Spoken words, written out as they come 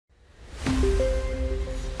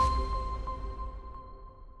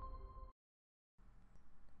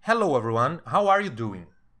Hello everyone, how are you doing?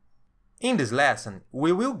 In this lesson,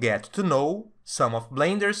 we will get to know some of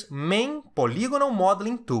Blender's main polygonal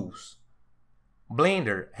modeling tools.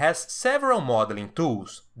 Blender has several modeling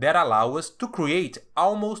tools that allow us to create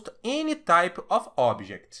almost any type of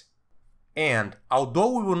object. And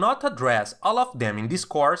although we will not address all of them in this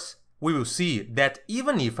course, we will see that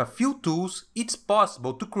even with a few tools, it's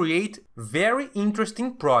possible to create very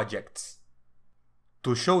interesting projects.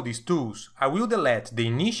 To show these tools, I will delete the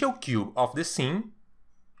initial cube of the scene,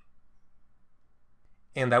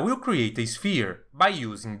 and I will create a sphere by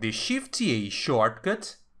using the Shift-A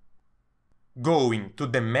shortcut, going to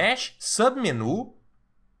the Mesh submenu,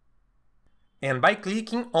 and by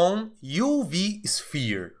clicking on UV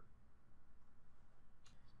Sphere.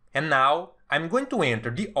 And now I'm going to enter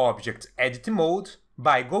the Object Edit mode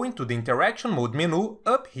by going to the Interaction Mode menu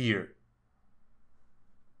up here.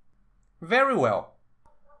 Very well.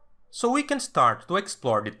 So we can start to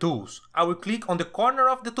explore the tools. I will click on the corner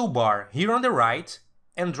of the toolbar here on the right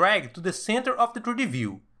and drag to the center of the 3D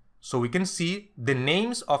view, so we can see the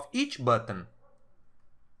names of each button.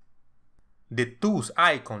 The tools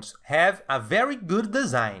icons have a very good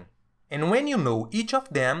design, and when you know each of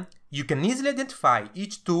them, you can easily identify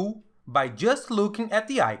each tool by just looking at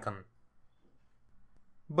the icon.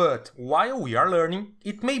 But while we are learning,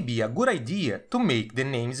 it may be a good idea to make the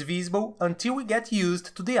names visible until we get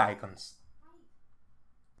used to the icons.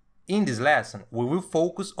 In this lesson, we will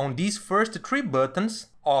focus on these first three buttons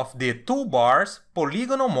of the Toolbar's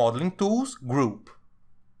Polygonal Modeling Tools group: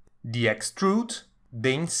 the Extrude,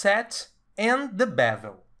 the Inset, and the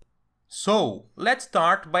Bevel. So, let's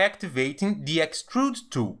start by activating the Extrude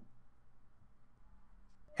tool.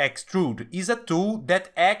 Extrude is a tool that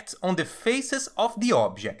acts on the faces of the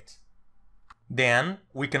object. Then,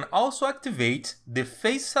 we can also activate the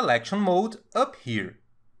Face Selection mode up here.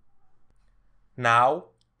 Now,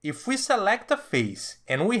 if we select a face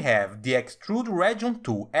and we have the Extrude Region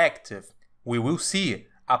tool active, we will see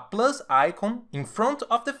a plus icon in front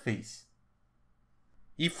of the face.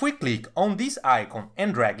 If we click on this icon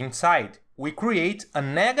and drag inside, we create a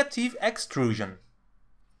negative extrusion.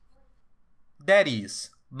 That is,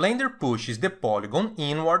 Blender pushes the polygon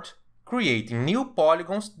inward, creating new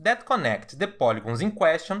polygons that connect the polygons in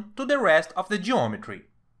question to the rest of the geometry.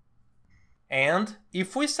 And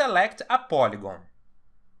if we select a polygon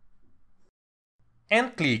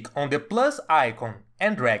and click on the plus icon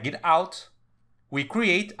and drag it out, we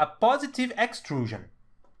create a positive extrusion.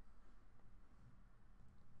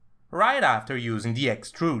 Right after using the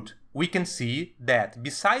extrude, we can see that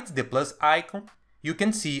besides the plus icon, you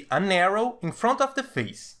can see an arrow in front of the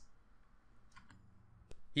face.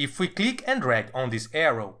 If we click and drag on this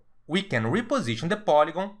arrow, we can reposition the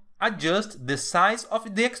polygon, adjust the size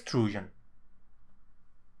of the extrusion.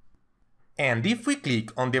 And if we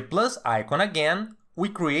click on the plus icon again, we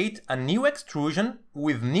create a new extrusion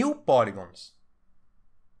with new polygons.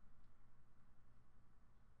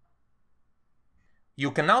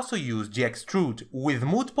 You can also use the extrude with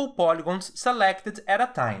multiple polygons selected at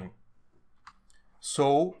a time.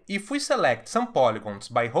 So, if we select some polygons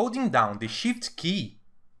by holding down the Shift key,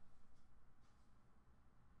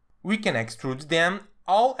 we can extrude them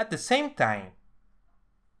all at the same time.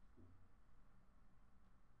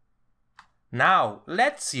 Now,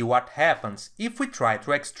 let's see what happens if we try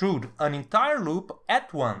to extrude an entire loop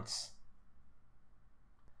at once.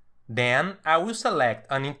 Then, I will select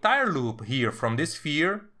an entire loop here from the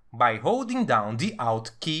sphere by holding down the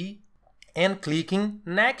Alt key and clicking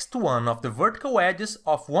next to one of the vertical edges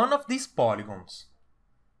of one of these polygons.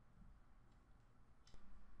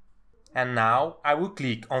 And now I will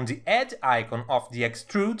click on the edge icon of the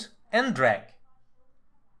extrude and drag.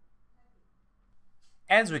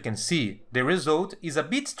 As we can see, the result is a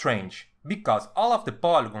bit strange, because all of the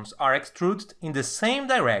polygons are extruded in the same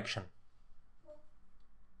direction.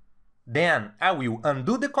 Then I will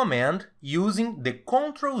undo the command using the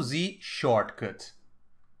Ctrl-Z shortcut.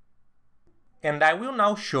 And I will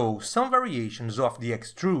now show some variations of the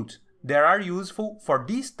extrude that are useful for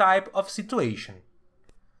this type of situation.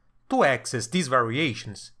 To access these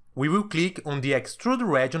variations, we will click on the Extrude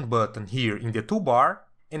Region button here in the toolbar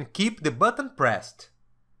and keep the button pressed.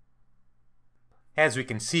 As we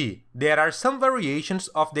can see, there are some variations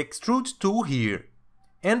of the Extrude tool here,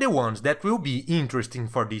 and the ones that will be interesting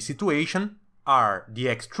for this situation are the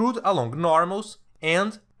Extrude Along Normals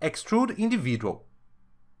and Extrude Individual.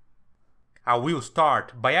 I will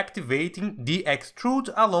start by activating the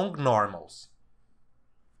Extrude Along Normals.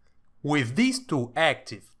 With these two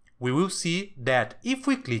active, we will see that if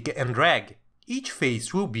we click and drag, each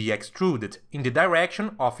face will be extruded in the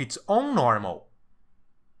direction of its own normal.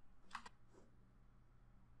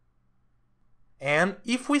 And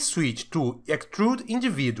if we switch to Extrude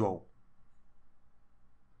Individual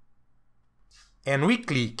and we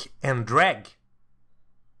click and drag,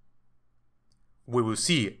 we will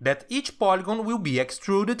see that each polygon will be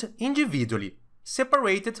extruded individually,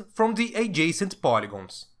 separated from the adjacent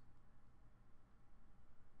polygons.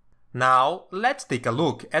 Now let's take a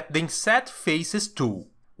look at the Inset Faces tool,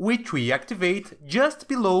 which we activate just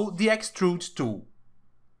below the Extrude tool.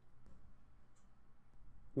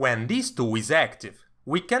 When this tool is active,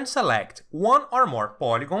 we can select one or more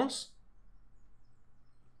polygons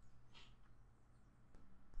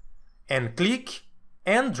and click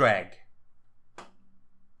and drag.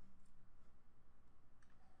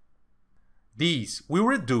 These will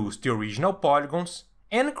reduce the original polygons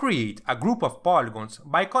and create a group of polygons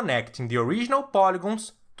by connecting the original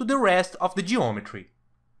polygons to the rest of the geometry.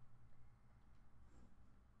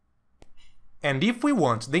 And if we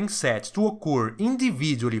want the inset to occur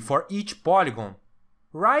individually for each polygon,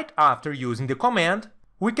 right after using the command,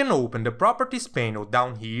 we can open the Properties panel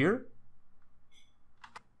down here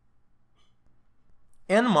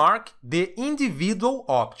and mark the Individual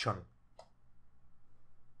option.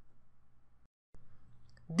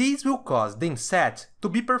 This will cause the inset to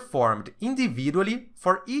be performed individually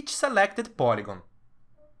for each selected polygon.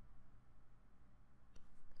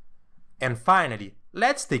 And finally,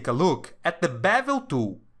 let's take a look at the Bevel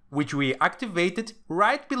tool, which we activated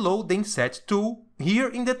right below the Inset tool here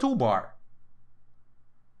in the toolbar.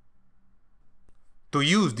 To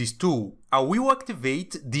use this tool, I will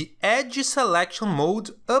activate the Edge Selection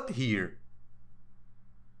mode up here.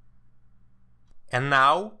 And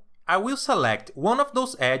now, I will select one of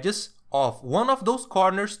those edges of one of those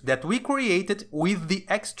corners that we created with the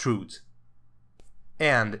Extrude.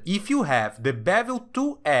 And if you have the Bevel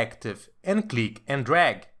tool active and click and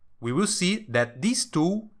drag, we will see that this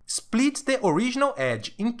tool splits the original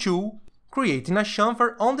edge in two, creating a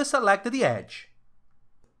chamfer on the selected edge.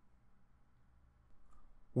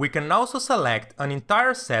 We can also select an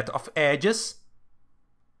entire set of edges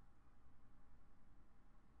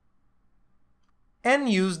and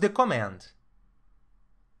use the command.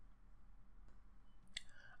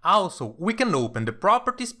 Also, we can open the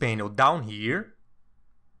Properties panel down here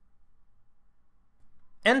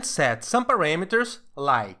and set some parameters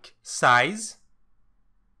like size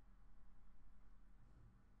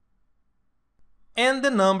and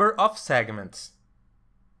the number of segments.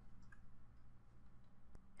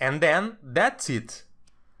 And then that's it.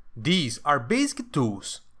 These are basic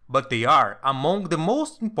tools, but they are among the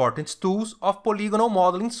most important tools of polygonal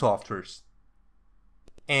modeling softwares.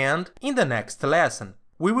 And in the next lesson,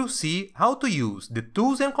 we will see how to use the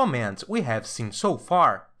tools and commands we have seen so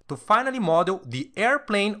far to finally model the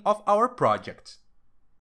airplane of our project.